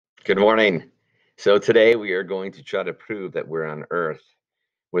Good morning. So today we are going to try to prove that we're on Earth.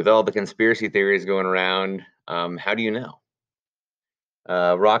 With all the conspiracy theories going around, how do you know?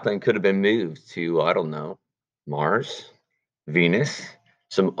 Rockland could have been moved to, I don't know, Mars, Venus,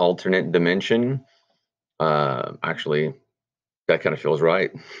 some alternate dimension. Actually, that kind of feels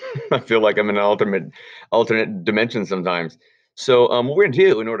right. I feel like I'm in an alternate dimension sometimes. So what we're going to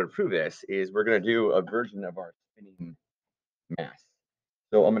do in order to prove this is we're going to do a version of our spinning mass.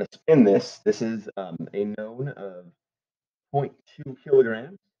 So I'm going to spin this. This is a known of zero point 0.2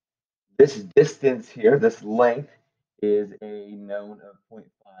 kilograms. This distance here, this length, is a known of zero point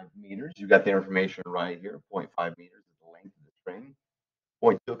 0.5 meters. You got the information right here. 0.5 meters is the length of the string.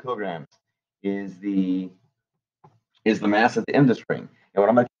 0.2 kilograms is the mass at the end of the string. And what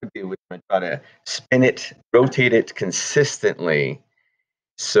I'm going to do is I'm going to try to spin it, rotate it consistently,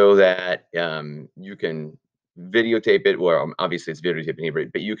 so that you can videotape it. Well, obviously it's videotaping here,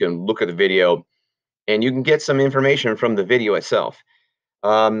 but you can look at the video and you can get some information from the video itself.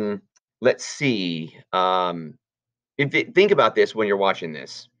 Let's see. Think about this when you're watching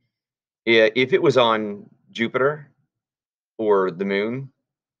this. If it was on Jupiter or the moon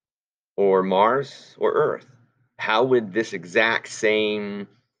or Mars or Earth, how would this exact same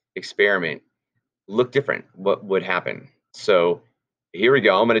experiment look different? What would happen? So here we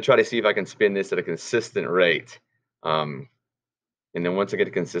go. I'm going to try to see if I can spin this at a consistent rate. And then once I get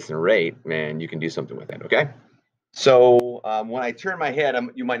a consistent rate, man, you can do something with it. Okay. So when I turn my head,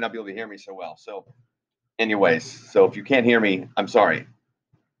 you might not be able to hear me so well. So anyways, so if you can't hear me, I'm sorry.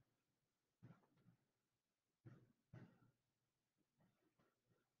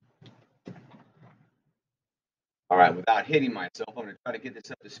 All right, without hitting myself, I'm going to try to get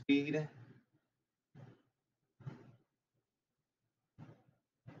this up to speed.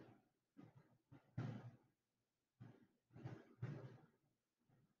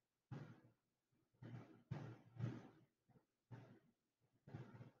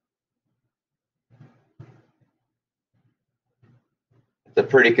 It's a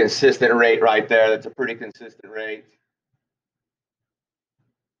pretty consistent rate right there. That's a pretty consistent rate.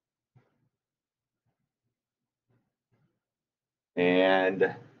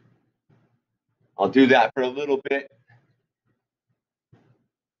 And I'll do that for a little bit.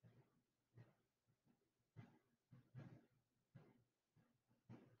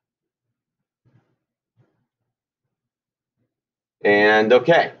 And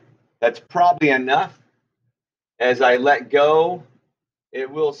okay, that's probably enough. As I let go, it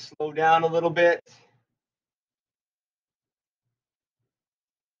will slow down a little bit.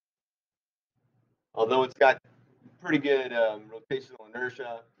 Although it's got pretty good rotational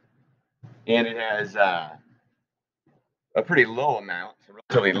inertia, and it has a pretty low amount, a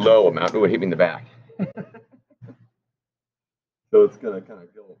relatively low amount. Oh, it hit me in the back. So it's going to kind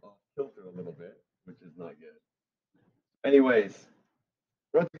of go off kilter a little bit, which is not good. Anyways,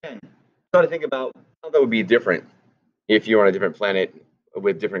 once again, try to think about how that would be different if you're on a different planet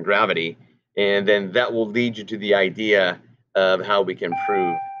with different gravity. And then that will lead you to the idea of how we can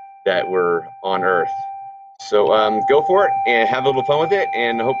prove that we're on Earth. So go for it and have a little fun with it,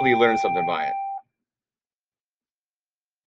 and hopefully you learn something by it.